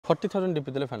40,000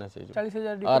 DP देले finance हो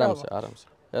 40,000 DP आराम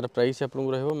से यार प्राइस आपन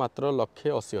को रहबो मात्र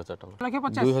 1,80,000 टका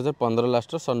 2015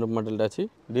 लास्ट सनरूफ मॉडल अछि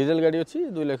डीजल गाड़ी अछि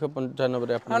 2,95,000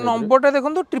 रे आपन नंबर टा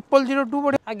देखंतु 0002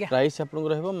 बडे आज्ञा प्राइस आपन को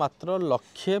रहबो मात्र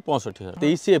 1,65,000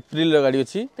 23 एप्रिल रे गाड़ी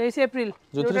अछि 23 एप्रिल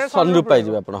जोथरे सनरूफ पाइ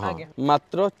जिवे आपन हां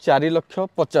मात्र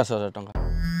 4,50,000 टका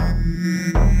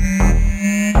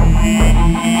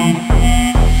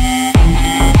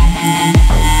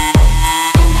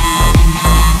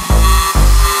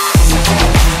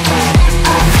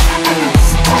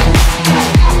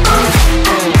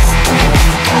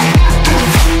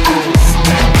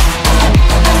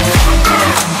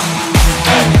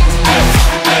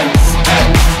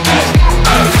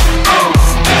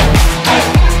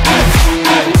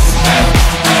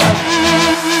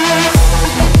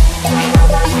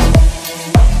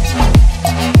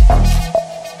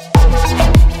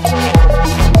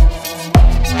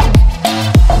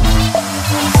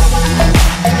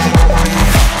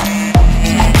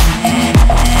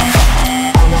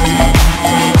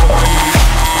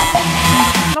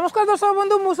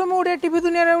टीवी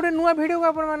दुनिया रे नुआ वीडियो को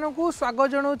आपण मानकू स्वागत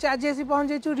जनाऊँ आज आसी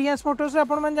पहुँचे रियांश मोटर्स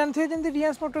आपण मैंने जानते हैं जमी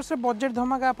रियांश मोटर्स बजेट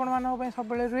धमाका आपण मानक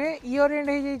सब रुए इयर एंड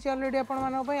हो जाए अलरेडी आपण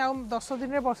मानक 10 दिन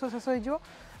में वर्ष शेष हो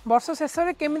वर्ष शेष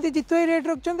में केमी जितु रेट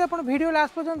रखते आप वीडियो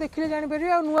लास्ट पर्यटन देखिए जानीपर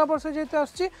आ नुआ वर्ष जेहतु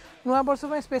आसूँ नुआ वर्ष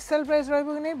स्पेशल प्राइस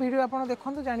रही नहीं वीडियो आप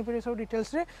देखते जानीपर सब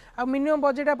डिटेल्स रे आ मिनिमम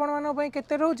बजेट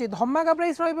आपते रोचे धमाका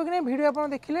प्राइस रही नहीं वीडियो आप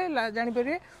देखिले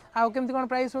जानीपर आउ केमती कौन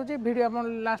प्राइस होचे वीडियो आप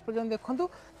लास्ट पर्यटन देखूँ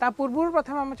ता पूर्व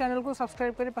प्रथम आम चैनल को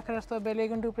सब्सक्राइब कर पाखे आस बेल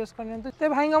आइकन प्रेस कर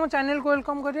भाई आम चैनल को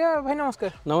वेलकम करिया भाई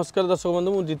नमस्कार नमस्कार दर्शक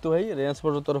बंधु मुझे जीतू भाई रियांश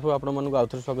मोटर तरफ आपको आउ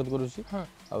थे स्वागत करुँची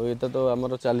आउ तो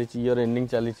आम चली इयर एंडिंग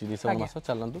चली डिसेम्बर मास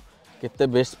चलतु केते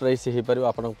बेस्ट प्राइस हे पारिबो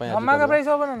आपन पय धमाका प्राइस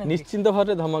होबो ना निश्चित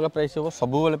भारे धमाका प्राइस होबो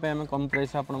सब बेले पे हम कम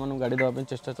प्राइस आपन मानु गाड़ी दवा पे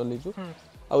चेष्टा चलीछु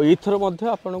आ एथरो मध्ये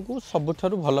आपन को सब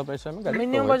थारु भलो प्राइस हम गाड़ी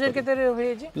मिनिमम बजेट केते रे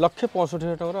होई जी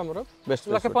 1,65,000 टका हमर बेस्ट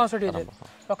 1,65,000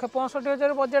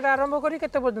 1,65,000 बजेट आरंभ करी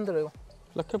केते पर्यंत रहबो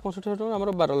 1,65,000 टका हमर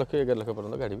 12 लाख 11 लाख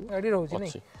पर्यंत गाड़ी रहउची नै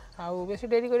आउ बेसी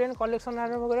देरी करियन कलेक्शन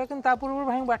आरंभ करिया किन ता पूर्व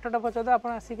भाई बाटटा पचा द आपन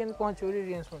आसी केन पहुंचो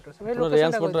रियांश मोटर्स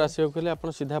रियांश मोटर आसीयो कले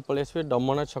आपन सीधा पळे आसबे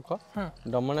डमणा छक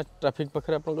डमणा ट्रैफिक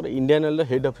पखरे आपन इंडियन ऑयल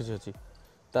हेड ऑफिस अछि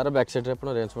तार बैक साइड रे आपन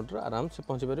रियांश मोटर आराम से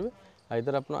पहुंची परिबे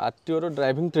आइदर आपन आरटीओ रो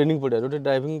driving training पडिया Jote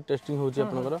driving testing होछि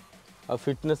आपन आ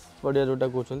फिटनेस पडिया जोटा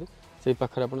कहउछन्ती सेही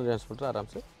पखरे आपन रियांश मोटर आराम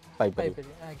से पाई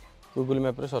परिबे गूगल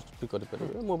मैप रे सर्च भी करि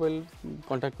परिबे मोबाइल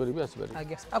कांटेक्ट करि भी आसी परिबे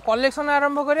आगे आ कलेक्शन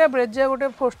आरंभ करिया ब्रेजा गोटे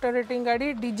 4 स्टार रेटिंग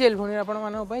गाड़ी डीजल भनी आपन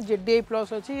मानो पय जेडीआई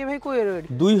प्लस अछि ए भाई कोइ गाड़ी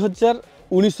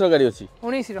 2019 रो गाड़ी अछि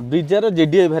 19 रो ब्रेजा रो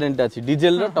जेडीआई वेरिएंट अछि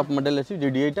डीजल रो टॉप मॉडल अछि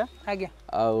जेडीआई टा आगे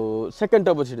आ सेकंड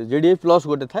टॉप अछि जेडीआई प्लस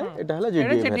गोटे थाए एटा हला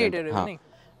जेडीआई हां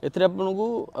एथरे आपन को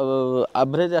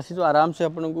एवरेज आसी जो आराम से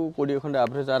आपन को 20 खंड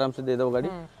एवरेज आराम से दे दो गाड़ी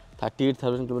 38,000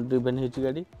 किलोमीटर ड्रिवन हेची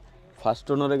गाड़ी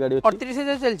फास्ट ओनर गाड़ी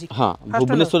 38,000 चलची हां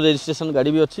भुवनेश्वर रजिस्ट्रेशन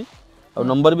गाड़ी भी अछि और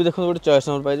नंबर भी देखो गोटे चॉइस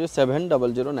नंबर पाइ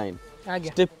 7009 आगे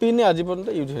स्टेपिन आज पर्यंत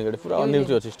यूज हे गाड़ी पूरा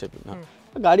अनयूज अछि स्टेपिन हां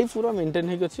गाड़ी पूरा मेंटेन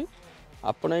हे अछि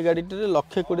आपण ए गाड़ी रे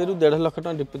 1,20,000 ରୁ 1.5 लाख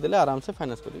टका डिपि देले आराम से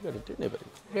फाइनेंस करी गाड़ी टे नै पारि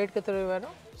रेट केते रहबार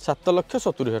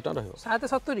 7,70,000 टका रहबो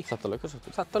 7,70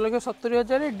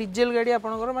 7,70,000 डीजल गाड़ी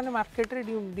आपनकर माने मार्केट रे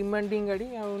डिमांडिंग गाड़ी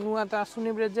आ नुआ त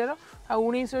आसुनी ब्रेजर आ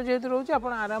 19 जेहेतु रहउची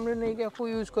आपण आराम रे नै के आपको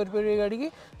यूज कर परिबे गाड़ी की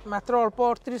मात्र अल्प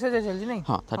 38,000 चलची नै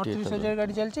हां 38,000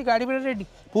 गाड़ी चलची गाड़ी पूरा रेडी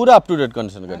पूरा अप टू डेट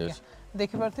कंडीशन गाड़ी अछि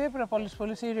देखि परथे पूरा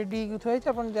पुलिस रेडी थोइ छ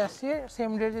आपण जासिए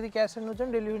सेम डे जदी कैश नोचन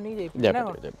डिलीवरी नै जाई ना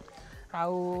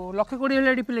आउ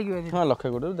 1,20,000 डीपी लगी हां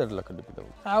 1,20,000 ରୁ 1.5 लाख डीपी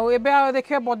दबो आउ एबे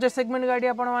देखिया बजेट सेगमेंट गाड़ी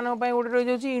आपण मानक पय गोटे रहि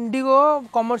जाउची इंडिगो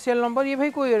कमर्शियल नंबर ये भाई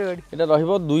कोइ गाड़ी एटा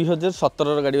रहिबो 2017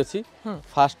 रो गाड़ी अछि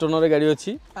फास्ट ओनर गाड़ी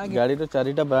अछि गाड़ी रो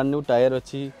चारिटा ब्रांड न्यू टायर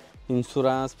अछि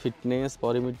इंश्योरेंस फिटनेस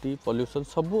परिमिटी पोल्यूशन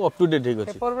सब अप टू डेट हे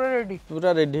अछि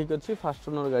पूरा रेडी हे अछि फास्ट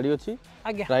ओनर गाड़ी अछि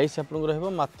प्राइस आपन रहबो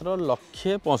मात्र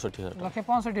 1,65,000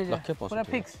 1,65,000 पूरा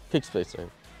फिक्स प्राइस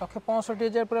रहबो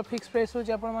 1,65,000 पूरा फिक्स प्राइस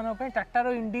होची आपण मानो पे टाटा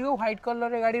रो इंडिगो व्हाइट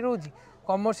कलर रे गाड़ी रोजी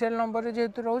कमर्शियल नंबर रे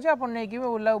जेतु रोजी आपण नै कि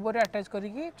ओला ऊपर अटैच करी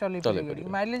की चली गाड़ी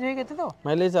माइलेज है केते तो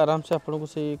माइलेज आराम से आपण को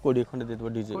से 20 खंड देतबो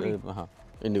डीजल हां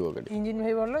इंडिगो गाड़ी इंजन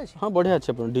भाई भलो अछि हां बढ़िया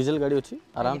अछि आपण डीजल गाड़ी अछि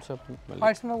आराम से आपण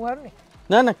व्हाइट स्मोक बाहर नै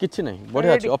ना ना किछि नै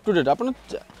बढ़िया अछि अप टू डेट आपण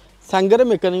सांगरे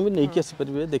मेकानिक भी नै कि आसी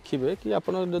परिबे देखिबे कि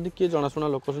आपण जदी के जणासुना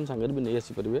लोकेशन सांगरे भी नै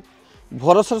आसी परिबे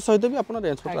भरोसा सहित भी आपण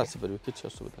रेंज पर आसी परिबे किछि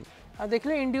असुविधा नै आ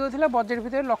देखले इंडिगो थिला बजेट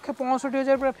भीतर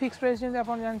 1,65,000 पूरा फिक्स प्राइस जे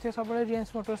आपण जानथे सबले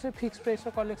रियांश मोटर से फिक्स प्राइस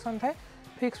रो कलेक्शन थाए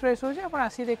फिक्स प्राइस होची आपण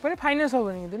आसी देख पारे फाइनेंस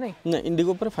होबनी किंतु नहीं ना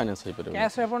इंडिगो पर फाइनेंस होई परबो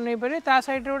कैश आपण नै पारे ता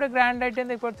साइड रे गोटे ग्रैंड आइटम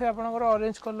देख परथे आपनकर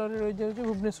ऑरेंज कलर रे रहि जाउची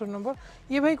भुवनेश्वर नंबर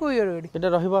ये भाई को ईयर गाड़ी एटा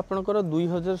रहइबो आपनकर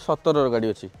 2017 र गाड़ी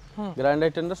अछि ग्रैंड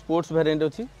आइटम र स्पोर्ट्स वेरिएंट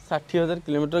अछि 60000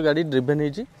 किलोमीटर गाड़ी ड्रिवन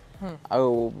हेची आ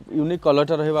यूनिक कलर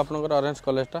टा रहइबो आपनकर ऑरेंज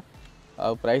कलर टा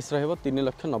आ प्राइस रहइबो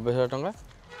 3,90,000 टका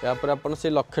या पर अपन से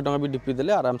लाख टका भी डीपी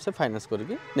देले आराम से फाइनेंस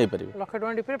करके नै परिबे लाख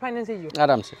टका डीपी फाइनेंस हे जो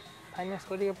आराम से फाइनेंस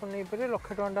करी अपन नै पारे लाख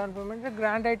टका डाउन पेमेंट रे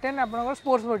ग्रैंड आइटम आपनकर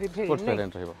स्पोर्ट्स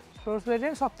वेरिएंट रहइबो स्पोर्ट्स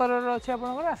वेरिएंट 17 रो अछि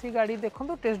आपनकर आसी गाड़ी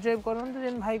देखंतु टेस्ट ड्राइव करंतु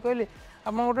जेन भाई कहले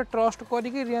आपण गोटे ट्रस्ट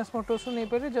करिके रियांस मोटर्स नै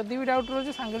पारे जदी भी डाउट रहछ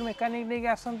सांगल मैकेनिक नै के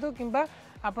आसंतु किबा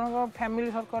आपनकर फैमिली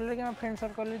सर्कल रे किबा फ्रेंड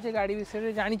सर्कल रे जे गाड़ी विषय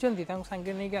रे जानि चंती तां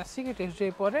सांगे नै के आसी के टेस्ट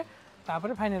ड्राइव परे तापर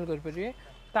फाइनल कर परिबे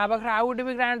ता पाखरे आ गोटे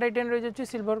भी ग्रैंड आइटम रहि जाछि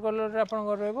सिल्वर कलर रे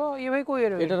आपनकर रहबो ये भाई को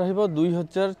ईयर एटा रहइबो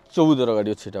 2014 र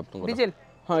गाड़ी अछि एटा आपनकर डीजल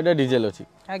हां एटा डीजल अछि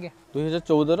आगे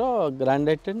 2014 र ग्रैंड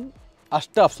आइटम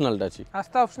आस्टा ऑप्शनल अछि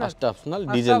Ashta optional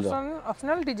diesel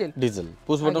optional diesel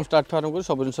push button start form कर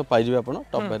सब जिंस पाइ जिवे आपण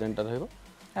टॉप वेरिएंट रहइबो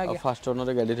आ फास्ट ओनर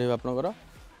रे गाड़ी रहइबो आपनकर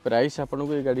प्राइस आपन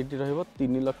को ए गाड़ी टी रहइबो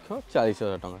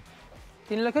 3,40,000 टका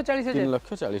 3,40,000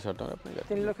 3,40,000 टका आपन गाड़ी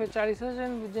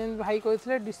 3,40,000 जेन भाई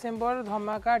कहथिले डिसेंबर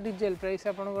धमाका डीजल प्राइस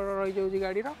आपन को रहि जाउची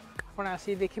गाड़ी रो आपण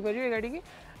आसी देखि परिबे गाड़ी की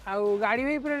आ गाड़ी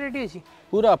भी पूरा रेडी अछि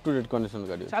पूरा अप टू डेट कंडीशन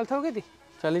गाड़ी चल थौ केती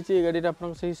चलीची ए गाड़ी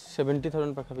आपन सही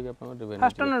 70,000 पाखा भी आपन डिवेन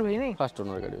फास्ट ओनर भाई नहीं फास्ट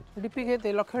ओनर गाड़ी डीपी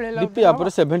केते लखले डीपी आप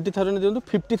 70,000 दियंतु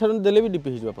 50,000 देले भी डीपी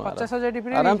हिजो आपन 50,000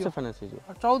 डीपी आराम से फाइनेंस हिजो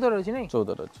 14 अछि नहीं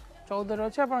 14 अछि 14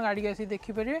 अछि अपन गाड़ी के आसी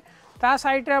देखि परिबे ता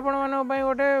साइड रे अपन मानो पय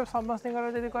गोटे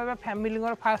समस्तकर जदी कहबा फैमिली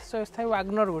कर फास्ट चॉइस थाय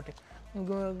वैगनर गोटे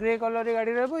ग्रे कलर रे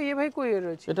गाड़ी रहबो ये भाई को ईयर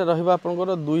अछि एटा रहबा आपनकर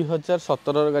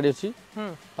 2017 र गाड़ी अछि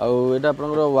आ एटा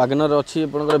आपनकर वैगनर अछि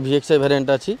आपनकर VXI वेरिएंट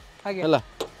अछि हला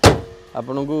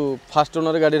आपन को फास्ट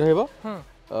ओनर गाड़ी रहबो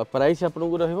प्राइस आपन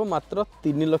को रहबो मात्र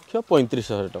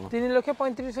 3,35,000 टका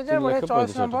 3,35,000 बड़े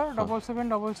चॉइस नंबर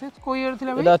 7766 को ईयर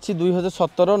थिला भाई एटा अछि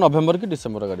 2017 नवंबर की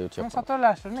डिसेंबर गाड़ी अछि 17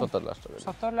 लास्ट नहीं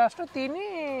 17 लास्ट 3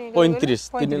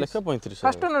 3,35,000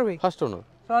 फास्ट ओनर भाई फास्ट ओनर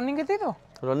रनिंग केते तो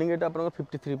रनिंग एटा आपन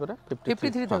 53 पर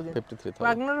 53,000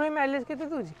 वैगनर भाई माइलेज केते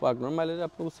दोजी वैगनर माइलेज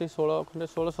आपन से 16 खंडे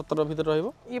 16 17 भीतर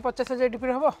रहबो ये 50,000 डीपी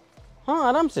रहबो हां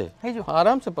आराम से हे जो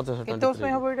आराम से 50,000 केते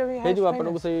उसमें हबो एटा भी हे जो आपन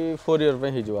को सही 4 ईयर पे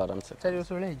हे जो आराम से 4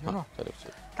 वर्ष बेले हे जो न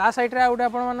ता साइड रे आउट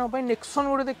आपन मानो पय नेक्सन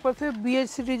गोटे देख परथे BH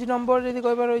सीरीज नंबर जदी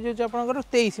कहबा रहि जो आपन को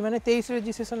 23 माने 23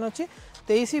 रजिस्ट्रेशन अछि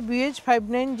 23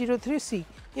 BH5903C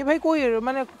ये भाई कोई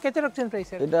माने केते रखछन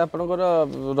प्राइस एटा आपन को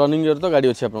रनिंग ईयर तो गाड़ी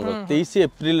अछि आपन को 23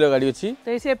 अप्रैल र गाड़ी अछि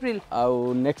 23 अप्रैल आ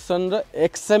नेक्सन र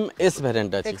XMS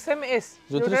वेरिएंट अछि XMS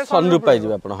जो सनरूफ पाइ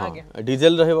जिवे आपन हां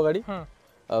डीजल रहबो गाड़ी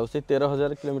आ से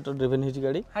 13,000 किलोमीटर ड्रिवन हिची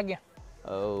गाड़ी आज्ञा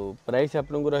आ प्राइस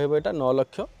आपन को रहबो एटा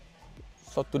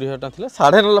 9,70,000 टका थिला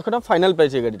 9.5 लाख टका फाइनल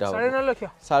प्राइस ए गाडीटा 9.5 लाख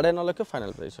 9.5 लाख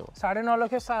फाइनल प्राइस हो 9.5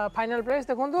 लाख फाइनल प्राइस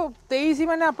देखंतु 23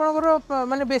 माने आपनकर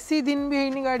माने बेसी दिन भी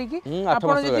हेनी गाड़ी की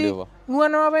आपन जदी नुआ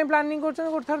नवा पय प्लानिंग करछन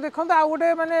गोट थर देखंतु आ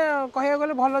गोटे माने कहिया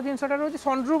गले भलो जिंसटा रहउची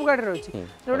सनरूफ गाडी रहउची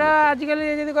जोडा आज कल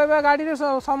जदी कहबा गाडी रे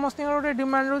समस्त गोटे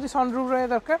डिमांड रहउची सनरूफ रहे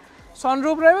दरकार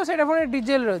सनरूफ रहबो सेटा फने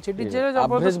डीजल रहउची डीजल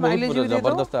जबरदस्त माइलेज भी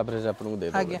जबरदस्त एवरेज आपन को दे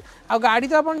दो आज्ञा आ गाडी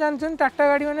तो आपन जानछन टाटा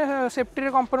गाडी माने सेफ्टी रे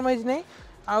कॉम्प्रोमाइज नै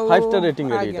 5 स्टार रेटिंग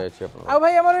गाड़ी एटा अछि आपन आ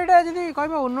भाई हमर एटा जदी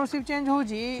कहबा ओनरशिप चेंज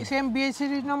होउची सेम BH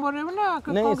सीरीज नंबर रहबो ना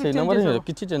नहीं से नंबर है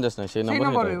किछि चेंजेस नै से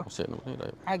नंबर रहबो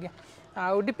आज्ञा आ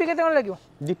डीपी केते कोन लागियो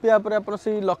डीपी आपरे आपन से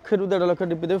लाख रु 1.5 लाख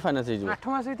डीपी दे फाइनेंस हे जो 8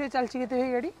 मास भीतर चलची केते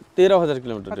हे गाड़ी 13,000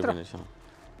 किलोमीटर ड्रिवन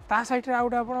ता साइड रे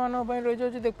आउट आपन मानो पय रहि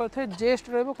जाउची देख परथे जेस्ट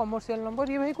रहबो कमर्शियल नंबर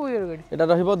ये भाई को ईयर गाड़ी एटा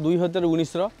रहबो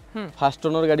 2019 रो फास्ट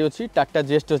ओनर गाड़ी अछि टाटा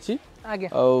जेस्ट अछि आगे आ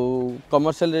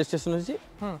कमर्शियल रजिस्ट्रेशन अछि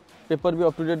पेपर भी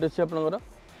अप टू डेट अछि आपनकर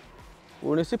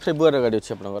 19 फेब्रुआरी गाड़ी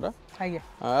अछि आपनकर आगे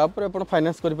आपरे आपन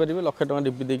फाइनेंस करि परिबे लाख टका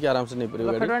डीपी देकी आराम से नै परिबे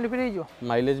गाड़ी लाख टका डीपी देजो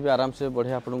माइलेज भी आराम से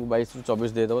बढ़िया आपन को 22 रु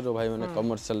 24 दे देबो जो भाई माने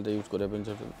कमर्शियल रे यूज करे पेन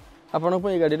आपन को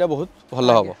ए गाडीटा बहुत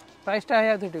भलो हबो प्राइस टा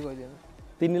है 30 कह दियो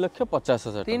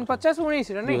 3,50,000 350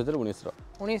 19 रे नै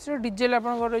 2019 रो डीजल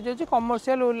आपन कर रहि जाउची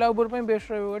कमर्शियल ओला उबर पे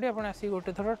बेस्ट रहबो गाडी आपन आसी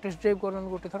गोटे थरो टेस्ट ड्राइव करन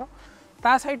गोटे थरो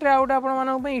ता साइड रे आउट आपन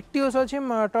मानक पे इटियोस अछि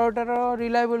टोयोटा रो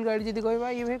रिलायबल गाडी जदी कहबा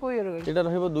ये भाई कोइ गाडी एटा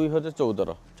रहबो 2014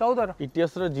 रो 14 रो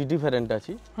इटियोस रो जीडी वेरिएंट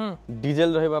अछि डीजल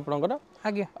रहबो आपन कर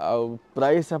आगे आ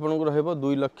प्राइस आपन को रहबो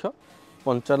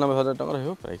 2,95,000 टका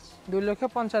रहबो प्राइस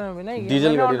 2,95,000 नै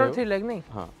डीजल गाडी ऑर्डर थी लाग नै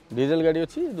हां डीजल गाडी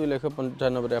अछि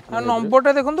 2,95,000 आपन नंबर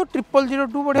टा देखंतु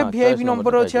 0002 बढ़िया वीआईपी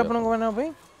नंबर अछि आपन को माने भाई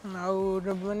आउ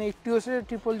माने इटियोस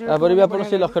 0002 आबर भी आपन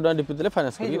से लाख टका डीपी देले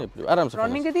फाइनेंस करि नै आराम से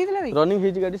रनिंग के दिला भाई रनिंग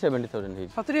हेजी गाडी 70,000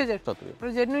 हेजी 70,000 पर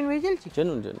जेन्युइन व्हीकल छी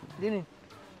जेन्युइन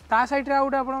ता साइड रे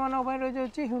आउट आपन माने भाई रहि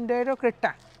जाउची Hyundai रो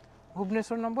क्रेटा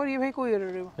भुवनेश्वर नंबर ये भाई को ईयर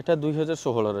रे एटा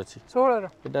 2016 रे अछि 16 रो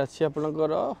एटा अछि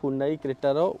आपनकर Hyundai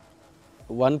Creta रो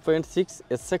 1.6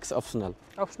 SX optional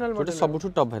model सबुठु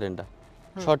top variant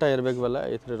 6 tyre bag वाला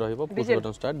एथरे रहइबो push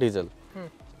button start diesel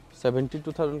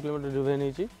 72000 kilometre driven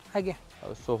हेची आगे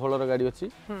आ 16 रो गाड़ी अछि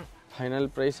फाइनल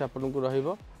प्राइस आपनको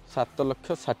रहइबो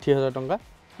 7,60,000 टंका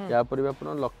या पर भी आपण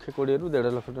 1,20,000 रु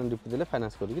 1.5 लाख टंका डीपी देले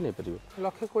फाइनेंस करके नै परिबो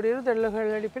 1,20,000 रु 1.5 लाख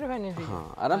डीपी रे फाइनेंस हां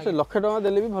आराम से 1,00,000 टंका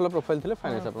देले भी भलो प्रोफाइल थिले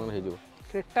फाइनेंस आपण हे जिवो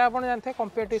क्रेटा आपण जानथे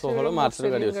कॉम्पिटिटिव 16 मार्च रे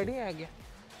गाड़ी अछि आगे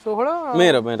 16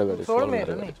 मे रो गाड़ी 16 मे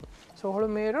रो नहीं 16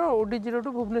 मे रो OD02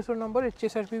 भुवनेश्वर नंबर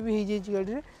HSRP भी हे जेची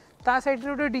गाड़ी रे ता साइड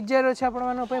रे डिजायर अछि आपण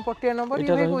माने पय पटिया नंबर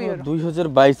ये को ईयर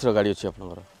 2022 रो गाड़ी अछि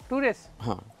आपनकर टूरेस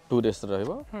हां टूरेस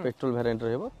रहइबो पेट्रोल वेरिएंट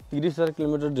रहइबो 30,000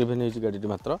 किलोमीटर ड्रिवेन हेची गाड़ी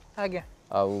मात्र आगे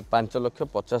आ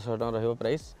 5,50,000 टका रहइबो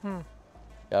प्राइस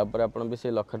या पर आपण भी से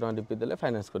 1,00,000 टका डीपी देले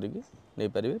फाइनेंस करके नै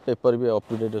परिबे पेपर भी अप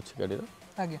टू डेट अछि गाड़ी रो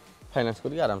आगे फाइनेंस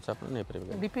करके आराम से आपण नै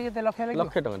परिबे डीपी केते लक्ष लागे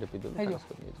 1,00,000 टका डीपी देले फाइनेंस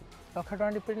करके 1,00,000 टका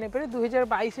डीपी नै परे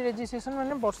 2022 रजिस्ट्रेशन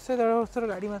माने वर्षे 1.5 वर्ष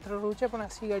गाड़ी मात्र रहउछ आपण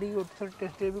आसी गाड़ी थोर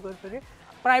टेस्ट ड्राइव कर पारे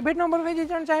प्राइवेट नंबर पे जे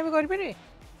जन चाहे कर पारे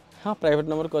हाँ प्राइवेट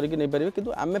नंबर करके नहीं पारे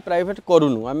किंतु आमे प्राइवेट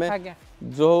करूनु आमे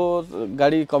जो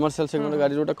गाड़ी कमर्शियल सेगमेंट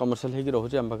गाड़ी जोटा कमर्शियल हेकी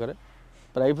रहउछ हम पाखरे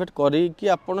प्राइवेट करी कि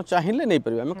आपण चाहिले नहीं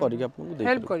पारे आमे करी कि आपन दे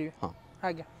हेल्प करियो हां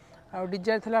आगे आ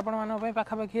डिजायर थला आपण मानो पे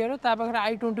पाखा पाखी हेरो ता पाखरे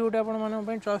i20 उटा आपण मानो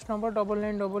पे ट्रस्ट नंबर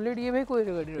 9988 ये भाई कोई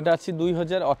गाड़ी एटा अछि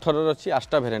 2018 रो अछि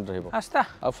आस्टा वेरिएंट रहइबो आस्ता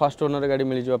आ फर्स्ट ओनर गाड़ी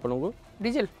मिली जो आपण को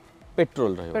डीजल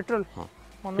पेट्रोल रहइबो पेट्रोल हां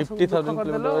 50,000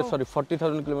 किलोमीटर सॉरी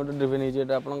 40,000 किलोमीटर ड्रिवेन हे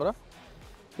जेटा आपनकर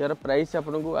यार प्राइस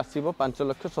आपन को आसीबो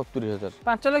 5,70,000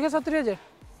 5,70,000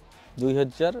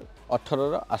 2018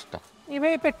 रो आस्टा ई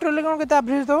भाई पेट्रोल कोन केते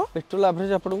एवरेज दो पेट्रोल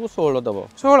एवरेज आपन को 16 दबो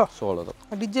 16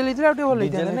 दबो डीजल इतला उठे बोल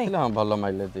लेते नहीं हां भलो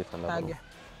माइलेज देथला आगे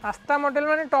आस्ता मॉडल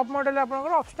माने टॉप मॉडल आपन को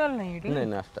ऑप्शनल नहीं इटी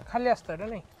नहीं आस्ता खाली आस्ता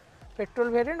नहीं पेट्रोल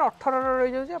वेरिएंट 18 रो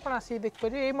रही जाउची आपन आसी देख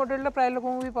परिए ए मॉडल प्राय लोक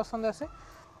को भी पसंद आसे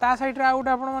ता साइड रे आउट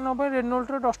आपन माने पे रेनॉल्ट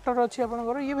रो डस्टर अछि आपन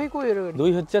को ये भाई कोई गाड़ी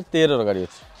 2013 रो गाड़ी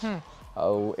अछि आ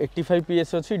 85 PS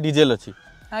अछि डीजल अछि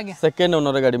आगे सेकंड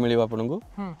ओनर गाड़ी मिलिबा आपन को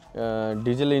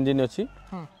डीजल इंजन अछि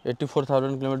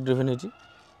 84,000 किलोमीटर ड्रिवेन हेछि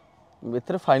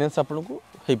एथरे फाइनेंस आपन को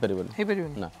हे परिबन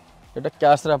ना एटा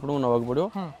कैश रे आपन को नबाक पड़ियो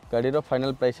गाड़ी रो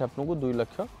फाइनल प्राइस आपन को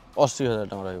 2,80,000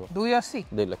 टका रहइबो 280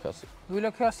 2,80,000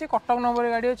 2,80,000 कटक नंबर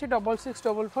गाड़ी अछि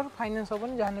 6644 फाइनेंस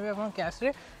अपन जहाने भी आपन कैश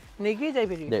रे नेकी जाई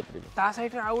परिबे ता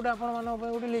साइड रे आउट आपन मानो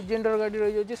गोटे लेजेंडर गाड़ी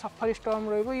रहि जाउची सफारी स्टॉर्म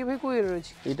रहइबो ये भी कोई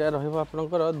रहछि एटा रहइबो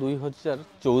आपनकर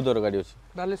 2014 रो गाड़ी अछि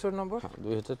बालेश्वर नंबर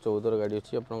 2014 रो गाड़ी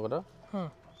अछि आपनकर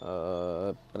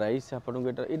प्राइस आपन को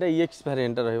एटा EX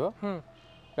वेरिएंट रहइबो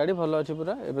गाड़ी भलो अछि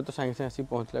पूरा एबे तो सांगे आसी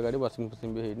पहुंचला गाड़ी वॉशिंग मशीन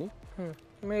भी हेनी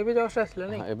मैं एबे जस्ट आसला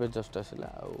नहीं एबे जस्ट आसला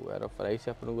आ यार प्राइस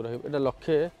आपन को रहइबो एटा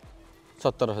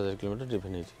 1,70,000 किलोमीटर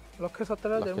ड्रिवेन हेछि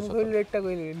 1,70,000 मु कोइ लेट टा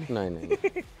कोइ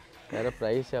नहीं यार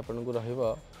प्राइस आपन को रहइबो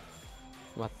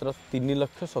मात्र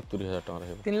 3,70,000 टका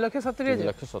रहइबो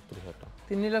 3,70,000 टका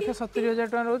 3,70,000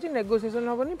 टका रहउची नेगोशिएशन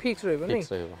होबनी फिक्स रहइबो नहीं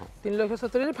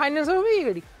 3,70,000 फाइनेंस होबो ई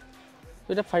गाड़ी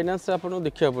एटा फाइनेंस आपन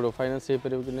देखिया पड़ो फाइनेंस हे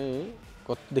परबो कि नहीं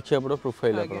देखिया पड़ो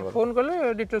प्रोफाइल आपन फोन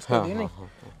करले डिटेल्स कर दी नहीं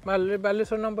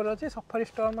बालेश्वर नंबर अछि सफारी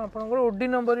स्टॉर्म आपन को ओडी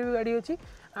नंबर भी गाड़ी अछि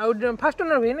आ फास्ट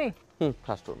ओनर भी नहीं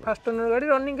फास्ट ओनर गाड़ी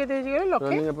रनिंग केते हेछि गाड़ी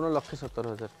रनिंग आपन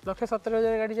 1,70,000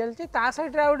 1,70,000 गाड़ी चलछि ता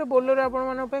साइड रे आ गोटे बोलेरो आपन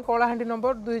माने पे कलाहांडी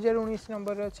नंबर 2019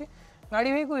 नंबर अछि गाड़ी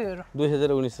भाई कोई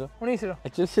 2019 रो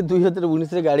एक्चुअली से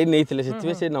 2019 रे गाड़ी नै थिले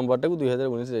सेति से नंबर टाको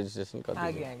 2019 रजिस्ट्रेशन कर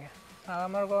आगे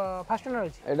हमर फास्ट ओनर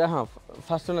अछि एटा हां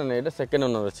फास्ट ओनर नै एटा सेकंड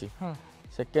ओनर अछि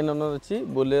सेकंड ओनर अछि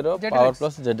बोलेरो पावर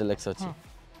प्लस ZLX अछि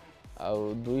आ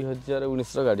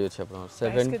 2019 रो गाड़ी अछि आपन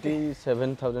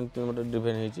 77,000 किलोमीटर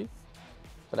ड्रिवेन हेछि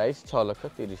प्राइस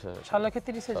 6,30,000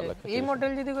 6,30,000 ए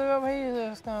मॉडल जदी कहबा भाई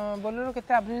बोलेरो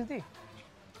केते एवरेज दी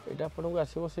एटा आपन को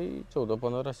आसीबो सही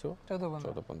 14-15 आसीबो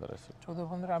 14-15 आसीबो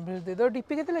 14-15 एवरेज दे दो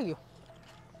डीपी केते लागियो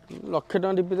 1,00,000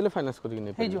 टका डीपी देले फाइनेंस करके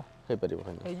नै हे परिबो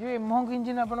फाइनेंस ए जो एमहंग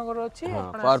इंजन आपन को अछि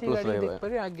आपन पावर प्लस देख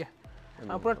परि आगे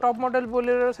आ पूरा टॉप मॉडल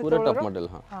बोलेरो से पूरा टॉप मॉडल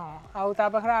हां आ ता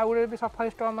पाखरा आ गुडे भी सफारी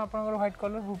स्टॉर्म आपन को व्हाइट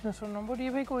कलर भुवनेश्वर नंबर ये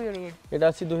भाई कोई गाड़ी एटा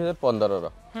अछि 2015 रो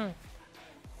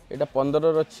एटा 15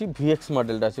 रो अछि VX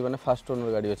मॉडल दा अछि माने फास्ट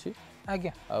ओनर गाड़ी अछि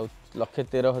आगे आ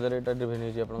 1,13,000 एटा ड्रिवेन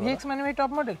हेछि आपन VX माने भाई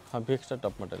टॉप मॉडल हां VX टा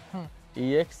टॉप मॉडल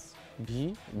EX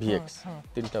VX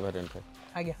तीनटा वेरिएंट है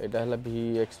आगे एटा हला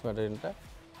VX वेरिएंट टा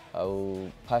आ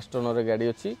फास्ट ओनर गाड़ी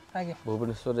अछि आगे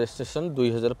भुवनेश्वर रजिस्ट्रेशन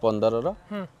 2015 रो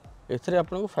एथरे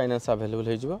आपन को फाइनेंस अवेलेबल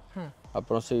हे जिवो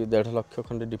आपन से 1.5 लाख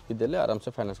खंडे डीपी देले आराम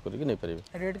से फाइनेंस करके नै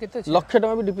परिबे रेट केते छै लाख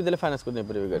टका भी डीपी देले फाइनेंस कर नै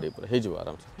परिबे गाड़ी पर हे जिवो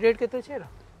आराम से रेट केते छै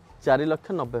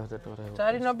 4,90,000 टका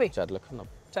 490 4,90,000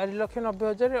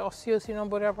 4,90,000 80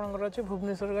 नंबर आपनकर अछि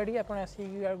भुवनेश्वर गाड़ी आपण आसी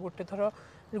गोटे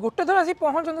थर आसी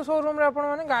पहुंचंदु शोरूम रे आपण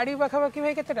माने गाड़ी पाखा बाकी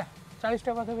भाई केतेटा 40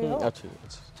 टा पाखा भी हो अछि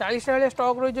 40 टा वाले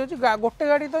स्टॉक रहि जाउची गोटे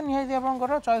गाड़ी तो निहाई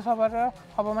आपनकर चॉइस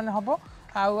हबो माने हबो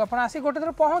आपण आसी गोटे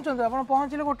थर पहुंचंदु आपण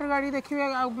पहुंचले गोटे गाड़ी देखिबे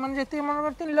माने जति मन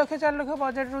 3 लाख 4 लाख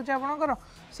बजट रहउची आपनकर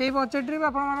सेही बजट रे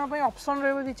आपण मान पई ऑप्शन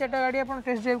रहबो 2-4 गाड़ी आपण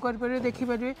टेस्ट ड्राइव कर परिबे देखि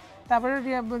परिबे तापर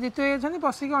जितु अछन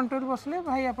बसी के अंटर बसले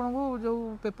भाई आपण को जो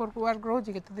पेपर वर्क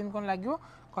रहउची केते दिन कोन लागियो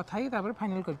कथा ही तापर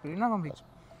फाइनल कर परिबे ना कम भाई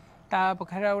ता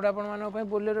पखरा उडा आपण मान पई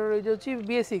बोलेरो रहि जाउची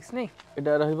BS6 नै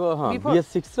एटा रहइबो हां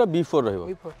BS6 रो B4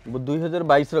 रहइबो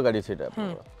 2022 रो गाड़ी सेटा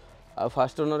आ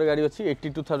फास्ट ओनर गाड़ी अछि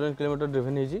 82,000 kilometre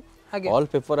driven hazy all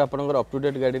paper आपनकर अप टू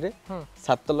डेट गाड़ी रे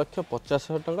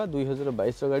 7,50,000 टका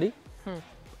 2022 रो गाड़ी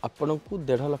आपन को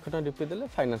 1.5 लाख टका डीपी देले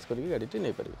फाइनेंस करके गाड़ी टी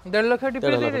नै परिबे 1.5 लाख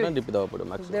डीपी दवा पड़े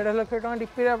मैक्स 1.5 लाख टका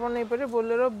डीपी रे आपन नै परिबे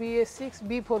बोलेरो BS6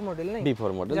 B4 मॉडल नै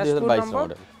B4 मॉडल 2022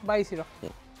 मॉडल 22 रो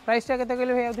प्राइस टा केते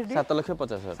कहले भाई आउथि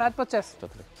 7,50,000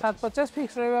 750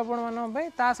 फिक्स रहबे आपण मानो भाई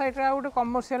ता साइड रे आउट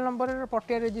कमर्शियल नंबर रे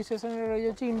पटिया रजिस्ट्रेशन रे रहि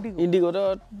जाछि इंडिगो रो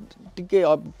टिके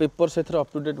पेपर सेथर अप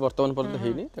टू डेट वर्तमान पर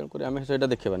हेनी तन करी हमें सेटा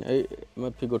देखेबानी ए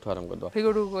मैं फिगो आरंभ कर दो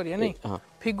फिगो टू करिया नै हां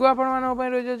फिगो आपण मानो भाई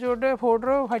रहि जाछि ओटे फोर्ड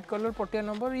रो व्हाइट कलर पटिया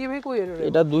नंबर ये भाई कोइ रे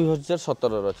एटा 2017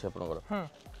 रो अछि आपनकर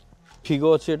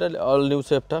फिगो अछि एटा ऑल न्यू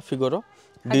सेफ्टा फिगो रो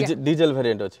डीजल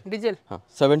वेरिएंट अछि डीजल हां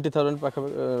 70,000 पाख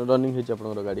रनिंग हेछि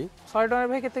आपनकर गाड़ी 100 टका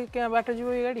भाई केते बाट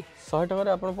जीवो ये गाड़ी 100 टका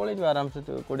रे आपण पळे आराम से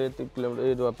 20 किलोमीटर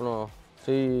ए आपण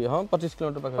सेही हां 25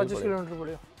 किलोमीटर पाख 25 किलोमीटर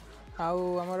पड़ियो आउ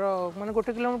हमर माने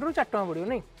 1 किलोमीटर 4 टका पड़ियो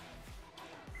नै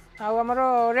आउ हमर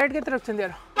रेट केते रखछन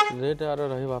यार रेट यार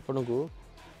रहइबा आपण को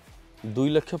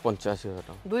 2,85,000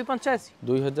 टका 285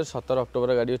 2017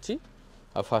 अक्टोबर गाड़ी अछि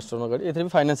आ फास्ट ओनर गाड़ी एथरे भी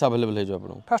फाइनेंस अवेलेबल हे जो आपण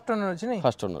फास्ट ओनर अछि नै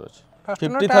फास्ट ओनर अछि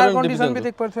 50,000 कंडीशन भी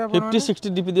देख परथे आपण 50-60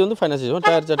 डीपी दियंतु फाइनेंस हो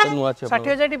टायर चारटा नुआ अछि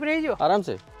 60,000 डीपी रहि जो आराम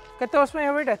से केते वर्ष में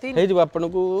हेबेटा 3 हे जो आपण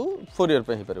को 4 ईयर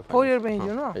पे ही परबो 4 ईयर पे ही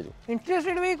जो न इंटरेस्ट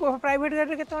रेट भी प्राइवेट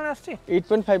गाड़ी केते मन आछि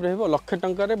 8.5 रहबो लाख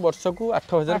टका रे वर्ष को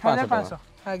 8,500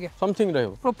 आगे समथिंग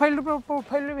रहबो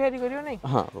प्रोफाइल वेरी करियो नै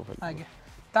हां प्रोफाइल आगे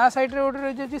ता साइड रे ओटे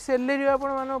रहि जाछि सेलेरी आपण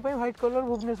मानो पई व्हाइट कलर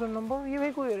भुवनेश्वर नंबर ये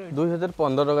भाई कोइ रे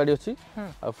 2015 गाड़ी अछि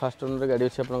आ फास्ट ओनर गाड़ी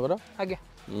अछि आपनकर आगे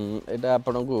एटा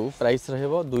आपण को प्राइस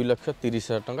रहबो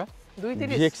 2,30,000 टका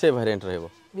 230 VXA वेरिएंट रहबो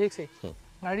VXA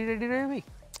गाड़ी रेडी रहबे भाई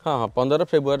हां हां 15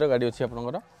 फेब्रुआरी गाड़ी अछि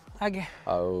आपनकर आगे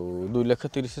आ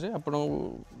 2,30,000 रे आपण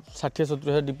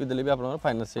 60-70,000 डीपी देले भी आपनकर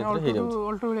फाइनेंस रे हे जाउ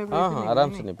हां हां आराम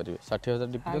से नै परिबे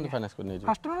 60,000 डीपी देले फाइनेंस कर नै जाउ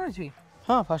फास्ट ओनर अछि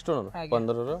हां फास्ट ओनर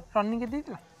 15 रो रनिंग केते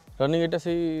दिला रनिंग एटा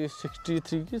से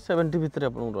 63 की 70 भीतर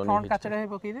आपन रनिंग फ्रंट काचरा हे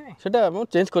पकई देबे सेटा हम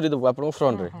चेंज करि देबो आपन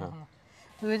फ्रंट रे हां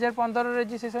 2015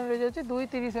 रजिस्ट्रेशन रे जाछि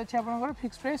 230 अछि आपनकर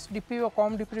फिक्स प्राइस डीपी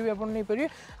कम डीपी भी आपन नै परिबे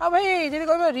आ भाई जदि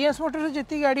कहबे रियांश मोटर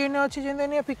जेती गाड़ी ने अछि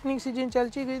जेने पिकनिक सीजन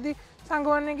चलछि जदि सांग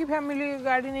माने की फैमिली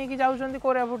गाड़ी नै की जाउछन्ती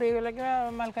कोरापुट हे गेला कि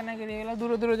मालकानगिरी हे गेला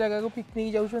दूर दूर जगह को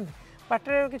पिकनिक जाउछन्ती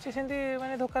पाटरे किछि सेंती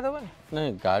माने धोखा दबनी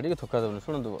नै गाड़ी के धोखा दबनी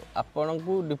सुनंतु आपन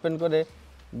को डिपेंड करे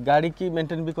गाड़ी की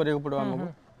मेंटेन भी करे पड़ो हमको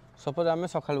सपोज आमे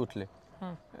सकाळ उठले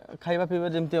खाइबा पीबा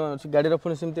जेमती गाड़ी रो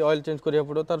पुनी सेमती ऑयल चेंज करिया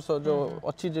पड़ो तार जो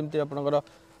अछि जेमती आपनकर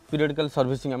पीरियडिकल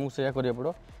सर्विसिंग हमको सेया करिया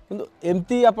पड़ो किंतु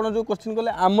एमती आपन जो क्वेश्चन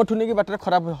कले आमठु ने की बाटरे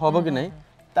खराब होबो कि नै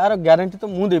तार गारंटी तो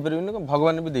मु दे परबे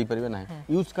भगवान भी दे परबे नै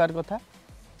यूज कार कथा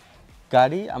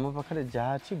गाड़ी आम पाखरे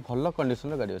जहा अछि भलो कंडीशन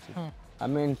रो गाड़ी अछि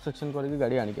आमे इंस्पेक्शन करके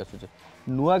गाड़ी आनी के आसुचे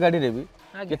नुआ गाड़ी रे भी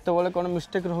केते बेले कोन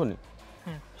मिस्टेक रहउनी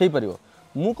हेई परिबो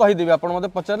मु कहि देबी आपण मते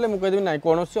पचारले मु कहि देबी नै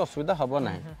कोनोसी असुविधा हबो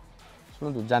नै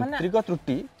सुनतु यांत्रिक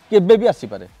त्रुटि केबे भी आसी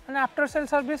पारे माने आफ्टर सेल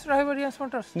सर्विस रहबो रियांश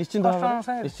मोटर्स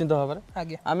निश्चिंत भाबरे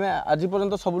आगे आमे आज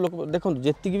पर्यंत सब लोक देखंतु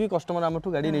जेति भी कस्टमर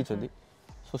हमठु गाड़ी नै छथि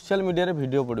सोशल मीडिया रे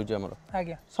वीडियो पडु छी हमर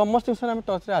आगे समस्त विषय हम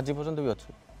टच रे आज पर्यंत भी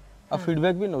अछु आ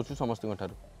फीडबैक भी नउछु समस्त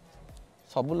गठारु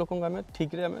सब लोक हम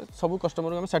ठीक रे हम सब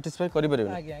कस्टमर हम सैटिस्फाई करि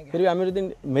परबे फिर हम यदि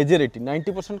मेजॉरिटी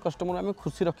 90% कस्टमर हम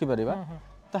खुशी रखि परबा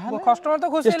ताहाले कस्टमर तो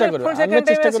खुशी ले सेकंड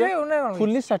टाइम आसे उना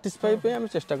फुल्ली सैटिस्फाई पे हम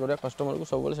चेष्टा करिया कस्टमर को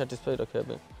सब बेले सैटिस्फाई रखिया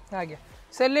पे आगे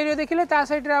सेलेरी देखिले ता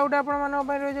साइड रे आउट आपण मानो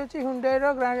पय रह जाछि Hyundai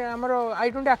रो हमर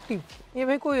i20 एक्टिव ये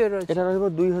भाई कोइ रो एटा रहबो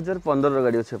 2015 रो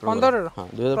गाड़ी अछि 15 रो हां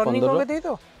 2015 रो केते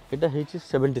तो एटा हेछि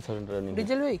 70,000 रनिंग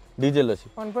डीजल भाई डीजल अछि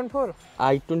 1.4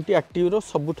 i20 एक्टिव रो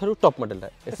सबुठारु टॉप मॉडल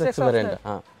है एसएक्स वेरिएंट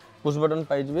हां पुश बटन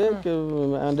पाइ जबे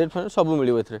एंड्रॉइड फोन सब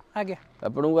मिलिबो एथरे आगे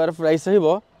आपण को यार प्राइस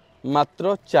रहबो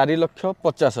मात्र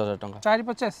 4,50,000 टका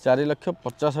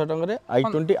 4,50,000 टका रे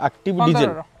i20 active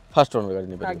diesel fast owner गाड़ी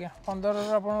नै आगे 15 रो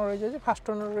आपण रहि जाय फास्ट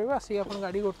ओनर रहबो आसी आपण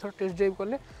गाड़ी गोट थोर टेस्ट ड्राइव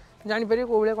करले जानि परिए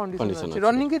कोबळे कंडीशन अछि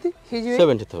रनिंग केति हे जे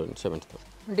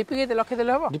 70,000 डीपी केते लखे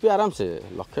देले हबो डीपी आराम से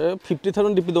लखे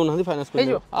 50,000 डीपी दोना हंदी फाइनेंस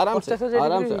कर आराम से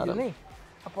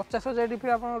 50,000 डीपी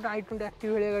आप i20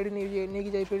 एक्टिव वाली गाड़ी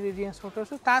नहीं जाई परिबे रियांस मोटर्स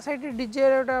ता साइड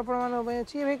डिजायर ओटा आपण मानो पय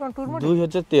अछि भाई कोन टूर मॉडल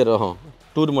 2013 हां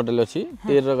टूर मॉडल अछि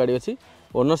 13 गाड़ी अछि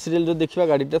ओनर सीरियल जो देखिबा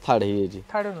गाड़ीटा थर्ड हे जी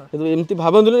थर्ड ओनर କିନ୍ତୁ ଏମିତି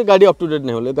ଭାବନ୍ତୁ ନି ଗାଡ଼ି ଅପ୍ ଟୁ ଡେଟ୍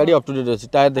ନାହିଁ ବୋଲେ ଗାଡ଼ି ଅପ୍ ଟୁ ଡେଟ୍ ଅଛି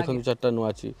ଟାୟାର ଦେଖନ୍ତୁ ଚାରଟା ନୂଆ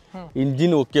ଅଛି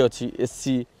इंजिन ओके अछि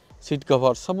एसी सीट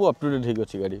कवर सब अप टू डेट हेकी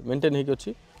अछि गाड़ी मेंटेन हेकी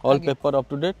अछि all paper up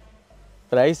to date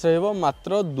price रहबो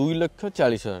मात्र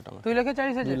 2,40,000 टका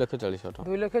 2,40,000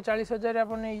 2,40,000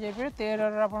 आपण नै जाय पे 13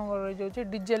 रा आपण रहि जाउ छै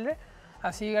डीजल रे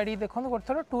आसी गाड़ी देखो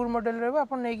गोटे टूर मॉडल रहबो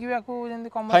आपण नै कि आकू जेंति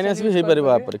कमर्शियल फाइनेंस भी हे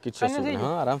परबा पर किछ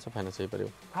हां आराम से फाइनेंस हे परबो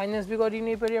फाइनेंस भी करी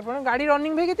नै परि आपण गाड़ी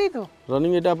रनिंग भे केते तो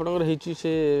रनिंग एटा आपण हेची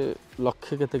से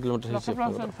लाख केते किलोमीटर हेची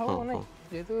हां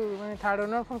जेतु माने थर्ड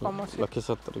ओनर फॉर कमर्शियल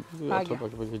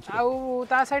 170 आउ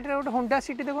ता साइड रे गोटे होंडा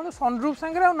सिटी देखो सनरूफ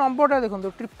संगे आ नंबरटा देखो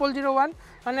 0001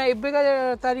 माने एबे का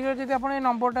तारीख रे जदी आपण ए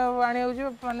नंबरटा आनी होजे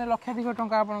माने लक्षाधिक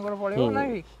टंका आपनकर पड़ियो नै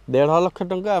 1.5 लाख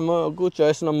टंका हमको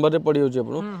चॉइस नंबर रे पड़ी होजे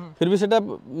आपण फिर भी सेटा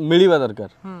मिलिबा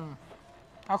दरकार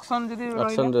ऑक्शन जदी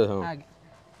ऑक्शन रे हां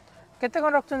केते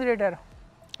कोन रखचन रेटार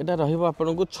एटा रहिबो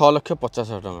आपनको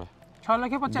 6,50,000 टंका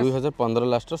 6,50,000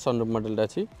 2015 लास्ट सनरूफ मॉडल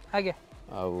अछि आगे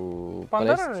आउ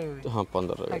 15 हां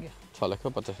 15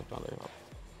 6,50,000 टंका रहबो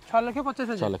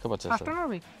 6,50,000 6,50,000 ओनर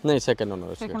भाई नहीं सेकंड ओनर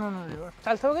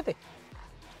चलथो केते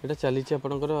एटा चली छी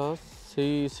आपनकर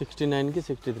सेई 69 की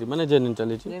 63 माने जेन्युइन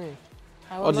चली छी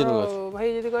ओरिजिनल भाई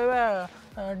जदी कहबा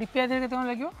डीपीआर दे केते कोन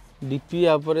लागियो डीपी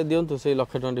आपरे दियंतु सेई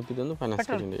लाख टंका डीपी दियंतु फाइनेंस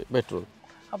करिने पेट्रोल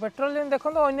आ पेट्रोल जेन देखो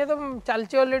तो अन्य तो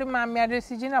चलची ऑलरेडी मैरिज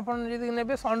सीजन आपण जदी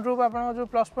नेबे सनरूफ आपण जो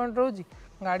प्लस पॉइंट रहउची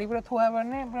गाड़ी पूरा थुआ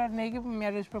बने पूरा नै कि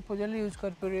मैरिज प्रपोजल यूज कर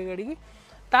परिए गाड़ी की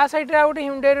ता साइड रे आउट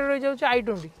हिंडे रे रह जाउ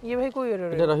i20 ये भाई कोई रे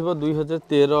एटा रहिबो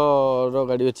 2013 रो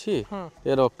गाड़ी अछि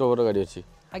 13 अक्टोबर रो गाड़ी अछि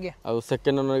आगे आ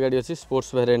सेकंड ओनर गाड़ी अछि स्पोर्ट्स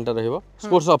वेरिएंट रहिबो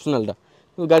स्पोर्ट्स ऑप्शनल टा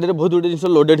गाड़ी रे बहुत गुटे जिंस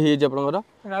लोडेड हे जे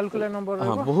आपनकर राउरकेला नंबर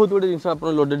हां बहुत गुटे जिंस आपन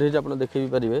लोडेड हे जे आपन देखै भी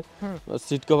परिबे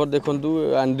सीट कवर देखंतु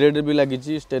एंड्रॉइड भी लागि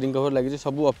छि स्टीयरिंग कवर लागि छि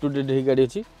सब अप टू डेट हे गाड़ी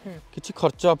अछि किछि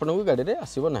खर्च आपन को गाड़ी रे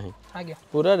आसीबो नाही आगे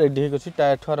पूरा रेडी हे अछि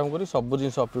टायर ठो आराम करी सब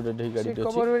जिंस अप टू डेट हे गाड़ी अछि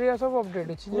कवर एरिया सब अपडेट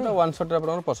अछि पूरा वन शॉट रे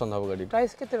आपन पसंद हबो गाड़ी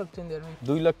प्राइस केते रखछन यार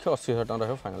 2,80,000 टका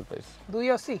रहबो final price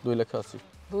 280 2,80,000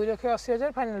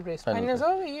 2,80,000 final price finance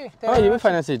हो ये हां ये भी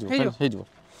फाइनेंस हे जो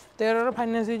 13 रो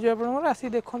फाइनेंस हे जो आपन आसी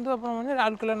देखंतु आपन माने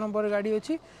राउरकेला नंबर गाड़ी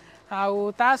अछि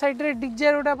आउ ता साइड रे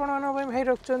डिजायर ओटा आपन माने भाई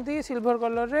रखचंती सिल्वर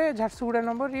कलर रे झारसुगुडा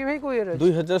नंबर ये भाई कोई रे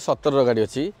 2017 रो गाड़ी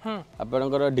अछि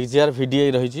आपनकर डिजायर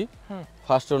वीडीआई रही छी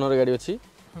फर्स्ट ओनर गाड़ी अछि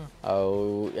आउ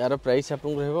यार प्राइस आपन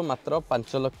रहबो मात्र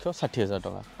 5,60,000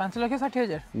 टका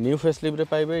 5,60,000 न्यू फेसलिफ्ट रे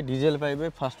पाइबे डीजल पाइबे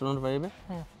फर्स्ट ओनर पाइबे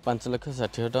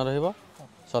 5,60,000 टका रहबो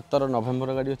 17 नवंबर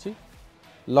गाड़ी अछि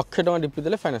लक्ष टका डीपी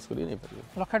देले फाइनेंस करी नै परिबे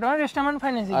लक्ष टका रेस्टामेंट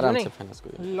फाइनेंस आराम से फाइनेंस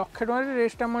करी लक्ष टका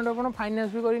रेस्टामेंट आपण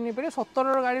फाइनेंस भी करी नै परिबे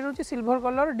 17 रो गाड़ी रहउची सिल्वर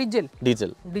कलर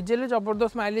डीजल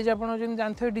जबरदस्त माइलेज आपण जन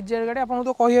जानथे डीजल गाड़ी आपण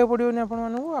तो कहिया पड़ियो नै आपण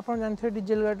मानू आपण जानथे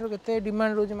डीजल गाड़ी रो केते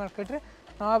डिमांड रहउची मार्केट रे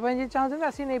नवा पय जे चाहछन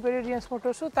आसी नै परिबे रियांस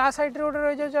मोटर्स ता साइड रे ओडर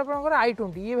रह जाउ आपनकर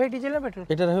i20 ये भाई डीजल ना पेट्रोल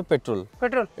एटा रहबो पेट्रोल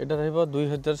एटा रहबो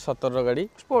 2017 रो गाड़ी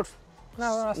स्पोर्ट्स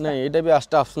ना एटा भी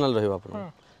आस्टा ऑप्शनल रहबो आपण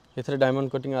एथरे डायमंड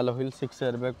कटिंग आलो व्हील 6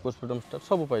 एयरबैग पोस्टमॉर्टम स्टार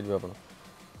सब पाइ दिबो आपण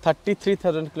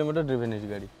 33,000 किलोमीटर ड्रिवन है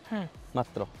गाड़ी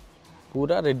मात्र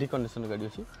पूरा रेडी कंडीशन गाड़ी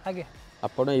अछि आगे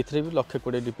आपण एथरे भी लक्ष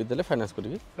 20 डीपी देले फाइनेंस करी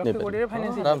नै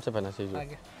फाइनेंस आराम से फाइनेंस हे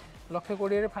आगे लक्ष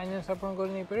 20 रे फाइनेंस आपण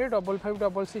करी नै परे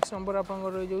 5566 नंबर आपण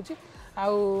रह जाउची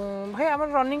आउ भाई हमर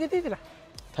रनिंग केते दिला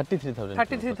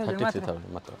 33,000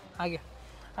 मात्र आगे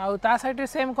आउ ता साइड रे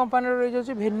सेम कंपनी रह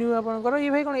जाउची वेन्यू आपण करो ये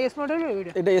भाई कोन एस मॉडल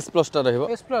एटा एस प्लस ता रहबो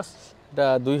एस प्लस एटा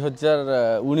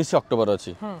 2019 अक्टोबर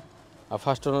अछि आ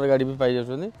फर्स्ट ओनर गाड़ी भी पाई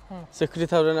जाउछनी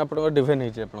 60,000 आपन डिवेन हे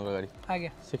आपन गाड़ी आगे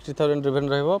 60,000 डिवेन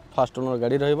रहबो फर्स्ट ओनर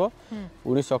गाड़ी रहबो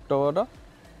 19 अक्टोबर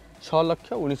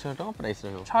 6,19,000 टका प्राइस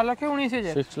रहबो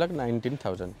 6,19,000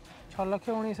 6,19,000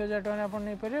 6,19,000 टका आपन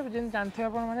नै परे जेन जानथे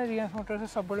आपन माने रियांस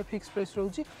मोटर्स सब बळे फिक्स प्राइस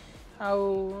रहउची आउ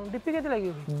डीपी केते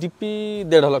लागियो डीपी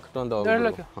 1.5 लाख टका दो 1.5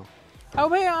 लाख आउ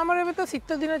भाई हमर एबे तो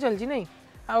शीत दिन चलची नै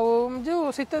आउ जो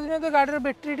शीत दिन तो गाड़ी रे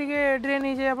बैटरी टिके ड्रेन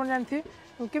हे जे आपन जानथि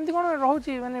केमती कोन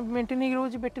रहउची माने मेंटेन ही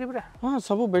रहउची बैटरी पूरा हां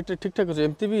सब बैटरी ठीक ठाक छै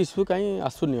एमती भी इशू काई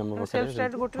आसुनी हम सेल्फ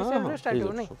स्टार्ट गोटे सेल्फ स्टार्ट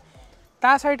हो नै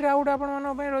ता साइड रे आउट आपन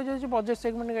मानो भाई रह जाउची बजट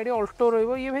सेगमेंट गाड़ी अल्टो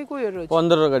रहइबो ये भाई कोइ रहउची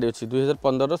 15 गाड़ी अछि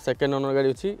 2015 सेकंड ओनर गाड़ी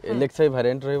अछि एलएक्सआई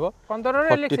वेरिएंट रहइबो 15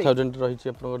 रे एलएक्सआई 40,000 रहिछि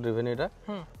आपन ड्रिवन एटा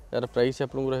यार प्राइस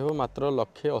आपन रहइबो मात्र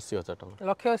 1,80,000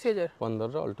 टका 1,80,000 15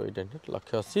 रे अल्टो 800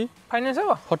 1,80,000 फाइनेंस हो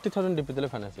 40,000 डीपी देले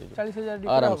फाइनेंस हे 40,000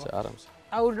 डीपी आराम से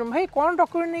आउ भाई कोन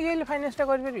डॉक्यूमेंट नै गेल फाइनेंस ता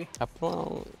कर परबी आपन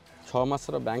 6 मास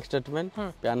रो बैंक स्टेटमेंट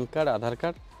पैन कार्ड आधार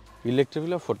card electric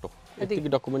bill photo एतिक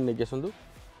document नै गेसंदु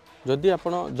जदि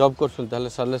आपण जॉब करछन ताले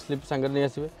सैलरी स्लिप संगे नै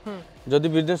आसीबे जदि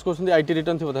बिजनेस करछन आईटी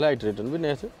रिटर्न थिबो ताले आईटी रिटर्न भी नै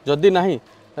आसीबे जदि नाही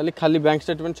ताले खाली बैंक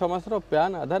स्टेटमेंट 6 मास रो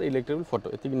पैन आधार इलेक्ट्रिकल फोटो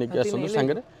एति नै के आसनु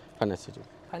संगे फाइनेंस जो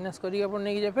फाइनेंस करी अपन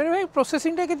नै जे फेर भाई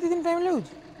प्रोसेसिंग टा केते दिन टाइम लागु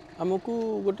हमकु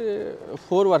गोटे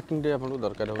 4 वर्किंग डे आपन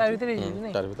दरकार हो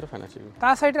तार भीतर फाइनेंस ता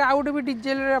साइड रे आउट भी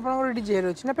डीजल रे आपन डीजल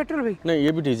अछि ना पेट्रोल भाई नै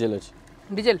ये भी डीजल अछि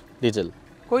डीजल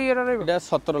कोई एरर रे एटा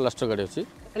 17 लास्ट गाड़ी अछि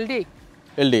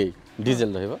एलडी डीजल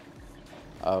रहबा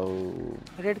आउ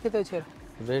रेट केते अछि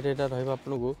रेट एटा रहबा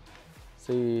आपन को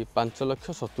से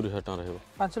 5,70,000 टका रहबो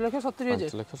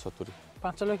 5,70,000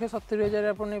 5,70,000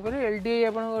 अपन नै पर एलडी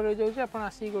अपन रह जाउ छै अपन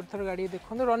आसी गोथर गाड़ी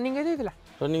देखन रनिंग हे दैतिला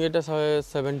रनिंग एटा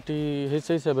 70 हे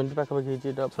से 70 पाखा पाखी छै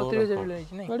एटा 70,000 ले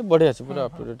छै नै गाड़ी बढ़िया छै पूरा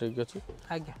अप टू डेट अछि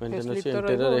आज्ञा मेंटेनेंस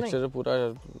इंटीरियर एक्सटीरियर पूरा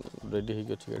रेडी हे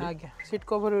अछि गाड़ी आज्ञा सीट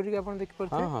कवर ओरी अपन देख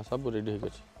परछे हां हां सब रेडी हे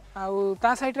अछि आउ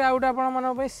ता साइड रे आउट अपन मन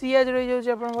भाई सीएज रह जाउ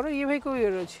छै अपन ये भाई को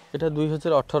ईयर अछि एटा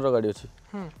 2018 गाड़ी अछि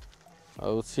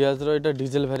आउ सियाज रो एटा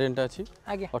डीजल वेरिएंट अछि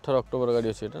 18 अक्टोबर गाड़ी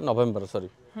अछि एटा नवंबर सॉरी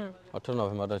 18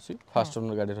 नवंबर अछि फास्ट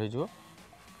ओनर गाड़ी रहि जो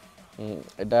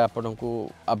एटा आपन को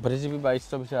एवरेज भी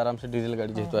 22 से आराम से डीजल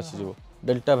गाड़ी जेतु आसी जो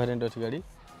डेल्टा वेरिएंट अछि गाड़ी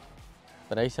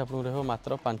प्राइस आपन रहबो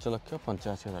मात्र 5,85,000 टका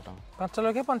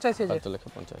 5,85,000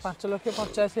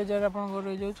 5,85,000 अपन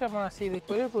रहि जाउ छै अपन आसी देख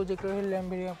पर प्रोजेक्ट रे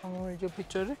लैम्बरी अपन जो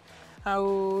फीचर रे आउ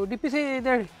डीपी से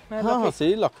देड़ हां से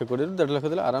लाख कोड़ी 1.5 लाख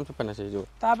देला आराम से फाइनेंस हो जो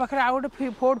ता पाखरे आ गोटे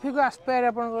फोर्ड फिगो एस्पायर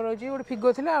अपन कर अछि गोटे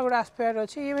फिगो थिला आ गोटे एस्पायर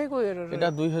अछि ये भाई को एरर एटा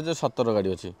 2017 गाड़ी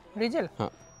अछि डीजल हां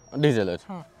डीजल अछि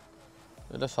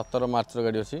एटा 17 मार्च रो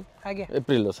गाड़ी अछि आगे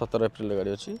अप्रैल 17 अप्रैल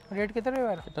गाड़ी अछि रेट केते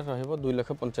रहबार एटा रहबो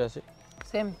 2,85,000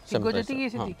 सेम फिगो जति की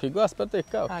सिटी फिगो एस्पायर तो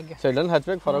एका सेडान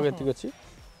हैचबैक फरक एति अछि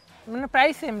माने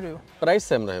प्राइस सेम रहबो प्राइस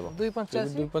सेम रहबो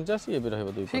 285 ये भी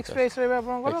रहबो 285 फिक्स प्राइस रहबो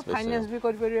आपन को फाइनेंस भी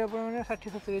कर परिबे आपन माने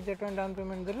 60-70,000 टका डाउन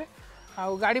पेमेंट देले आ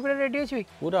गाड़ी पूरा रेडी अछि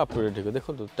पूरा अप टू डेट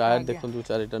देखो तो टायर देखो तो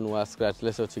चारिटा नुवा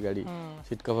स्क्रैचलेस अछि गाड़ी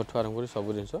सीट कवर ठो आरंभ करी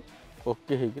सब जिंस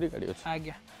ओके हे करी गाड़ी अछि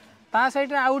आज्ञा ता साइड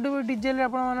रे आउट भी डीजल रे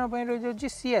आपन माने पय रहि जाउ छी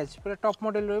सीएच पूरा टॉप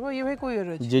मॉडल रहबो ये भाई कोई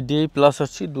एरर अछि जेडीआई प्लस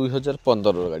अछि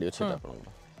 2015 रो गाड़ी अछि आपन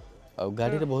आ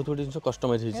गाड़ी रे बहुत गुडी जिंस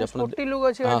कस्टमाइज हिछै आपन स्पोर्टी लुक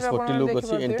अछि हां स्पोर्टी लुक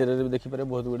अछि इंटीरियर भी देखि पारे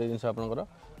बहुत गुडी जिंस आपनकर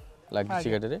लागि छि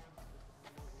गाड़ी रे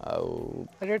आ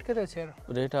रेट केते अछि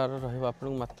रेट आर रहबो आपन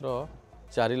मात्र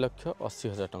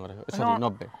 4,80,000 टका रहबो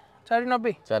सॉरी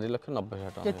 90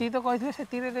 4,90,000 टका जेती तो कहिथले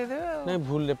सेती रे दे देबे नै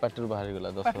भूल रे पार्टी बाहर गेला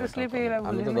 10 पार्टी स्लिप हेला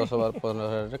हम तो 10 बार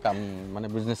 15 रे काम माने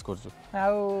बिजनेस करछु आ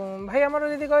भाई हमर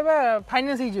जदी कहबा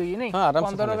फाइनेंस ही जोई नै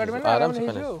 15 गाड़ी में आराम से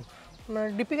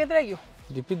फाइनेंस डीपी केते लागियो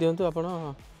डीपी दियंतु आपण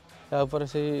या ऊपर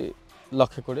से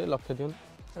लक्ष कोड़े लक्ष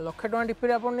दियंतु लक्ष टका डीपी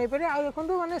रे आपण नै पारे आ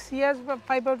देखंतु माने सीएस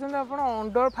 5% आपण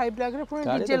अंडर 5 लाख रे पूरी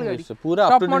डीजल गाड़ी पूरा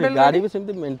अप टू डेट गाड़ी भी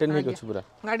सेमती मेंटेन हे कछु पूरा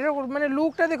गाड़ी रो माने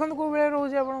लुक ता देखंतु को बेले रहउ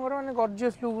जे आपण को माने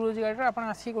गॉर्जियस लुक रहउ जे गाड़ी रे आपण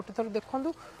आसी गोटे थर देखंतु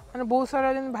माने बहुत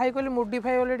सारा जन भाई कहले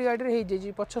मॉडिफाई ऑलरेडी गाड़ी रे हे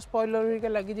जेजी पछ स्पॉइलर के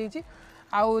लागि जेजी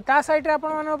आउ ता साइड रे आपण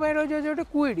माने पय रहउ जे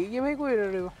क्विड ये भाई क्विड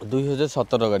रहबो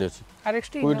 2017 गाड़ी अछि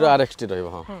आरएक्सटी क्विड आरएक्सटी रहबो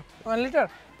हां 1 लीटर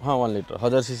हां 1 लीटर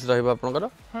 1000 सीसी रहबो आपण कर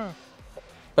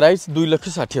प्राइस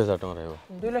 2,60,000 टका रहबो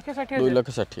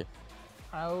 2,60,000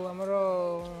 आउ हमरो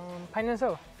फाइनेंस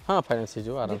हो हां फाइनेंस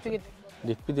जो आराम से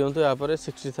डीपी दियंतु या पर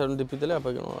 60,000 डीपी देले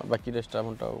बाकी रेस्ट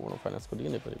अमाउंट कोन फाइनेंस करी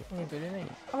नै परिबे नै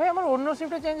अबे हमर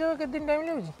ओनरशिप चेंज हो के दिन टाइम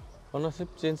लेउजी ओनरशिप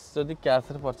चेंज जदी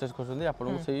कैश रे परचेज करछन आपन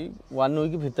को सही 1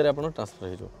 वीक भीतर आपन ट्रांसफर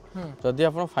हे जो जदी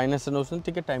आपन फाइनेंस नउसन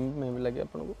टिके टाइम में भी लागे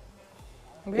आपन को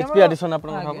एचपी एडिशन आपन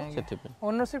को हम सेति पे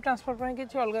ओनरशिप ट्रांसफर पय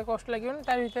किछ अलगा कॉस्ट लागियो न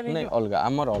तार भीतर नै अलगा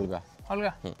हमर अलगा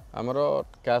हमर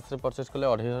कैश रे परचेज करले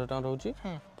 2,500 टका रहउची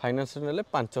फाइनेंस रे नेले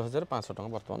 5,500 टका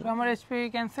वर्तमान हमर एचपी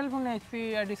कैंसिल फुन HP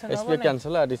addition HP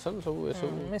cancel addition सब ए सब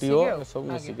टीओ सब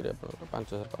मिसी करे आपन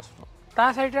 5,500 टका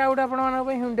ता साइड रे आउट आपन माने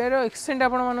पय Hyundai रो एक्सेंट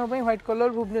आपन माने पय व्हाइट कलर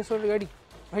भुवनेश्वर गाड़ी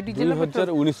भाई डीजल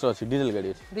 2019 रो अछि डीजल गाड़ी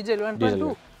अछि डीजल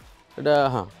 1.2 एटा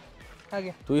हां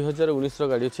आगे 2019 रो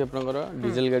गाड़ी अछि आपनकर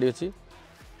डीजल गाड़ी अछि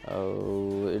आ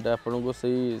एटा आपन को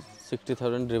सही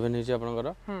 60,000 ड्रिवन हिची आपनकर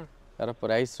यार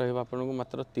प्राइस रहबा आपन को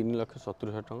मात्र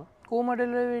 3,70,000 टका को मॉडल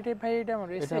रे भाई एटा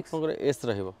हमर एटा आपनकर एस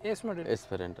रहबो एस मॉडल एस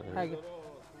वेरिएंट रहबो आगे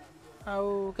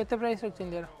आउ केते प्राइस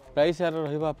रखछन यार प्राइस यार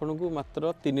रहबा आपन को मात्र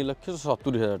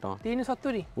 3,70,000 टका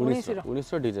 370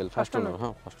 19 डीजल फर्स्ट ओनर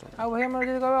हां फर्स्ट ओनर आ भाई हमर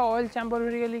जे कहबा ऑयल चैम्बर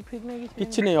रे लीक फिक नै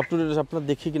किछ नै अप टू डेट अपन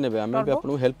देखि कि नेबे हमें भी आपन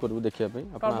को हेल्प करबो देखिया पे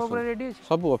अपन रेडी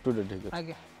सब अप टू डेट है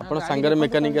आगे अपन संगर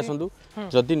मैकेनिक आसंदु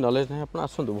जदी नॉलेज नै अपन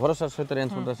आसंदु भरोसा सहित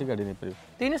रेंज मोटर से गाड़ी नै परिबो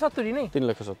 370 नै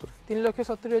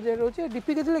 3,70,000 रहउची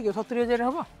डीपी केते लागियो 70,000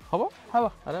 हबो हबो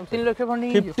हबो आराम 3 लाख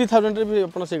फंडिंग 50,000 रे भी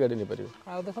अपन से गाड़ी नै परिबो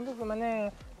आ देखंतु माने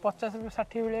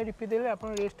 50-60 भाई रिपी देले आप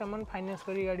रेस्ट अमाउंट फाइनान्स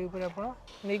करी गाड़ी ऊपर आप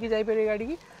नहीं जापर गाड़ी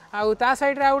की आउ ता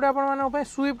साइड आउट आप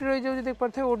स्विफ्ट रही जाऊँ देख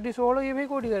पारे ओडी 16 ये भाई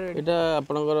कौटी गाड़ी एटा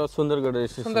आपनकर सुंदरगढ़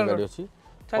रजिस्ट्रेशन गाड़ी अछि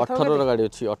 18 गाड़ी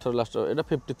अछि 18 लास्ट एटा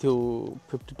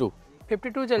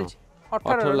 52 चलछि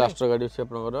 18 लास्ट गाड़ी अछि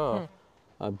आपनकर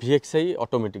VXI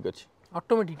ऑटोमेटिक अछि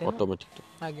ऑटोमेटिक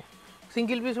आगे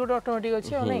सिंगल पीस गोटे ऑटोमेटिक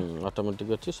अछि और नहीं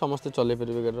ऑटोमेटिक अछि समस्त चले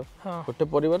परिबे गाड़ी गोटे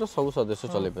परिवार सब सदस्य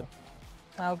चले पर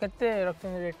आ कते रखते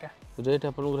रेट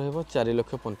आपन रहबो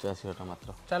 4,85,000 मात्र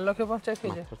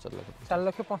 4,85,000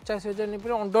 4,85,000 नि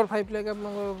पर अंडर 5 लाख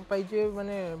आपन पाइ जे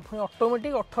माने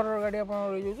ऑटोमेटिक 18 गाड़ी आपन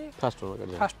रहि जे फास्ट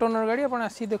ओनर गाड़ी आपन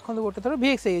आसी देखन गोटे थरो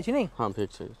VXI अछि नहीं हां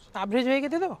VXI अछि एवरेज होय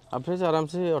केते दो एवरेज आराम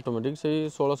से ऑटोमेटिक से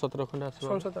 16-17 खंडे आसी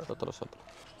 17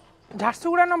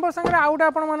 झारसुगुड़ा नंबर संगे आउट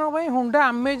आपण मानो भाई होंडा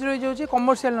अमेज रहि जाउची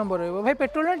कमर्शियल नंबर रहबो भाई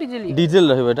पेट्रोल ना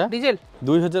डीजल रहबो एटा डीजल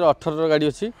 2018 र गाड़ी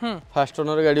अछि फास्ट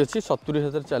ओनर गाड़ी अछि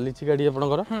 70000 चालीची गाड़ी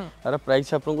आपनकर तार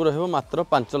प्राइस आपन को रहबो मात्र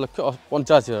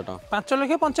 5,85,000 टका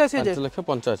 5,85,000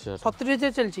 5,85,000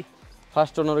 70000 चलची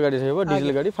फास्ट ओनर गाड़ी रहबो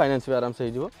डीजल गाड़ी फाइनेंस भी आराम से हो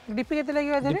जिवो डीपी केते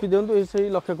लागिबा डीपी देंतु ए सही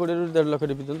 1,20,000 ରୁ 1.5 लाख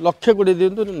डीपी देंतु 1,20,000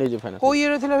 देंतु नै जे फाइनेंस को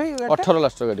ईयर थिला भाई 18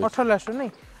 लास्ट गाड़ी 18 लास्ट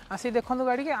नहीं आसी देखंतु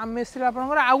गाड़ी के आमेस्ट्री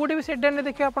आपनकर आ गोटे भी सेडान रे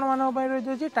देखियो आपन मानो पय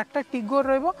रहि जे टाटा टिगोर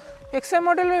रहबो एक्सएम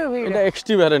मॉडल रहबो एटा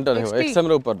एक्सटी वेरिएंट रहबो एक्सएम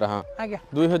रे ऊपर हां आज्ञा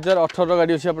 2018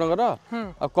 गाड़ी अछि आपनकर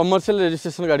आ कमर्शियल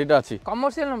रजिस्ट्रेशन गाड़ीटा अछि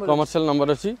कमर्शियल नंबर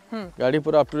अछि गाड़ी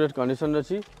पूरा अप टू डेट कंडीशन रे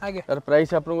अछि आज्ञा तार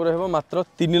प्राइस आपन रहबो मात्र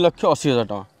 3,80,000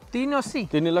 टका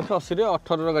 3,80 रे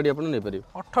 18 रो गाड़ी आपन नै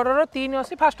परिबो 18 रो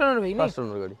 3,80 फास्ट ओनर भाई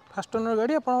फास्ट ओनर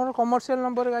गाड़ी आपन कमर्शियल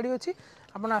नंबर गाड़ी अछि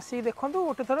अपन आसी देखंतु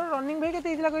गोटे थरो रनिंग भाई केते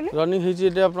हिला कहले रनिंग हिजी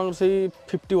एटा आपन सही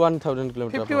 51,000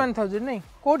 किलोमीटर 51,000 नहीं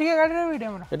कोठी गाड़ी रे वीडियो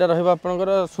हमरा एटा रहबा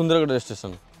आपनकर सुंदरगढ़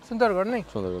स्टेशन सुंदरगढ़ नहीं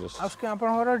सुंदरगढ़ आसके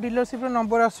आपनकर डीलरशिप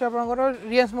नंबर आसी आपनकर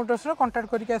रियांश मोटर्स रो कांटेक्ट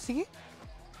करके आसी की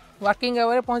वर्किंग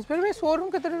आवर रे पहुंच परबे शोरूम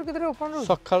केते ओपन रो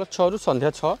सकाळ 6 रु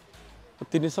संध्या 6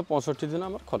 365 दिन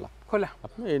हमर खोला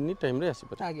आप एनी टाइम रे आसी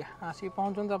पर आज्ञा आसी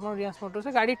पहुंचन अपन रियांश मोटर्स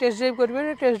से गाड़ी टेस्ट ड्राइव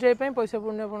करबे टेस्ट ड्राइव पे पैसा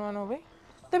पुण्य अपन मानो भाई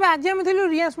तबे आज हम थिलु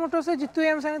रियांश मोटर्स से जितु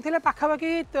हम संगे थिले पाखा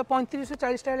बाकी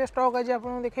 3540 टाइल स्टॉक आज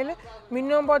आपन देखैले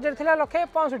मिनिमम बजट थिला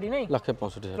 1,65 नहीं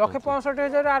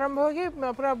 1,65,000 आरंभ हो कि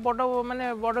पूरा बड़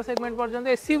माने बड़ सेगमेंट पर्यंत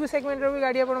एसयूवी सेगमेंट रो भी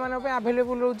गाड़ी आपन मानो पे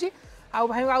अवेलेबल रहउची आउ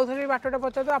भाई आउ थरे बाटोटा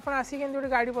पचा तो आपण आसी केन जोडी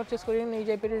गाड़ी परचेस करी नै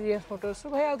जाय पेरे रियांश मोटर्स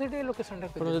भाई आउ थरे लोकेशन टा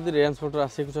आपण जदी रियांश मोटर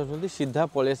आसी के चाहछंती सीधा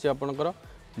पळेसी आपनकर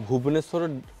भुवनेश्वर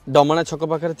डमणा छक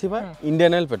पाखरे थिबा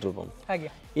इंडियन ऑयल पेट्रोल पंप आज्ञा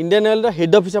इंडियन ऑयल रा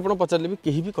हेड ऑफिस आपण पचारले भी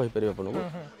केही भी कहि परिबे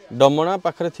आपनको डमणा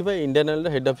पाखरे थिबा इंडियन ऑयल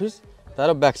रा हेड ऑफिस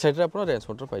तार बैक साइड रे आपण रियांश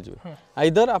मोटर पाइ जिवे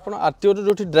आइदर आपण आरटीओ रो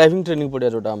जोठी ड्राइविंग ट्रेनिंग पडिया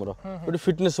जोटा हमरो जोठी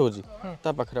फिटनेस होजी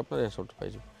ता पाखरे आपण रियांश मोटर पाइ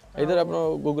जिवे आइदर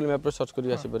आपण गूगल मैप रे सर्च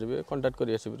करी आसी परिबे कांटेक्ट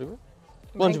करी आसी परिबे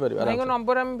पहुंच परिबे भाई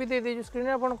नंबर हम भी दे दे स्क्रीन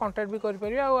रे आपण कांटेक्ट भी करि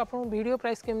परिबे आ आपण वीडियो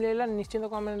प्राइस केम लेला निश्चित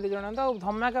कमेंट रे जणांदा आ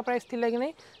धमाका प्राइस थिला कि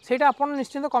नै सेटा आपण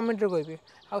निश्चित कमेंट रे कहबे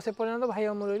आ से पर्यंत भाई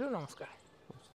हम रहिलु नमस्कार।